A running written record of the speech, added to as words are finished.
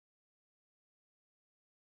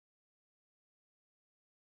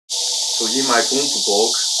So in my Kung Fu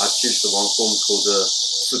book, I teach the one form called the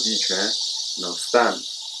 4D拳, stand,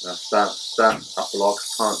 stand, a block,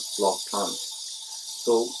 punch.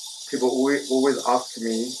 So people always ask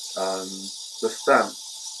me the stamp.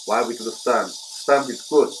 Why we do the stamp? Stamp is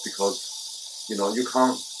good because you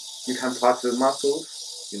can practice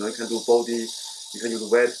muscles. You can do body. You can use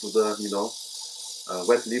weight to the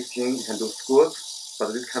weightlifting. You can do squats.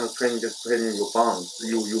 But this kind of training just training your bones,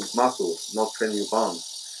 your muscles, not training your bones.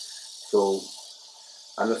 So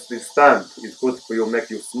and this stamp is good for you, make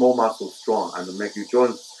your small muscles strong and make your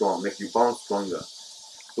joints strong, make your bones stronger.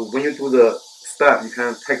 So when you do the stamp, you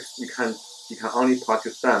can only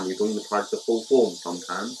practice stamp. You don't need to practice the whole form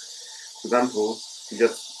sometimes. For example, you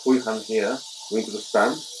just put your hand here, going to the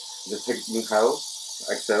stamp, you just take inhale,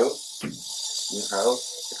 exhale, inhale,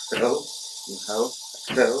 exhale, inhale,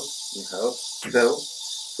 exhale, inhale, exhale.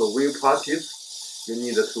 So when you practice, you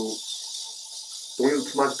need to don't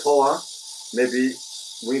use too much power. Maybe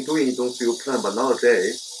when you're doing it, you don't feel pain, but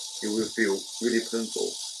nowadays you will feel really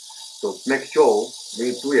painful. So make sure when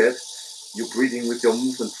you do it, you're breathing with your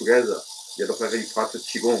movement together. Yeah, look like you practice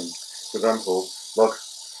Qigong. For example, look,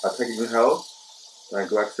 I take inhale, and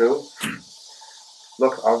go exhale.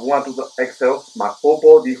 Look, I want to do the exhale, my whole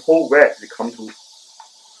body, whole weight will come to.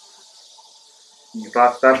 If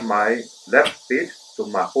I start my left feet, so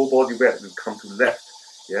my whole body weight will come to left.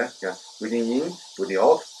 Yeah. Breathing in, breathing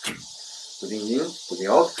out, breathing in, breathing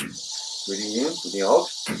out, breathing in, breathing out.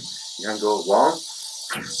 You can go 1,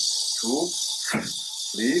 2,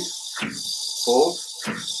 3, 4,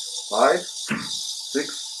 5,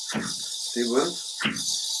 6, 7,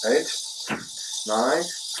 8, 9, 10.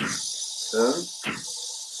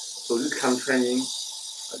 So this kind of training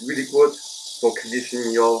is really good for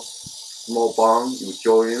conditioning your small bone, your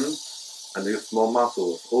joints, and your small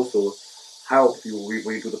muscles. Also help you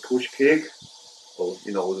when you do the push kick, or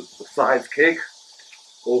the side kick,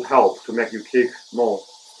 all help to make you kick more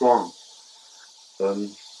strong.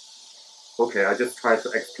 Okay, I just try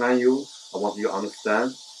to explain you. I want you to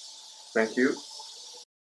understand. Thank you.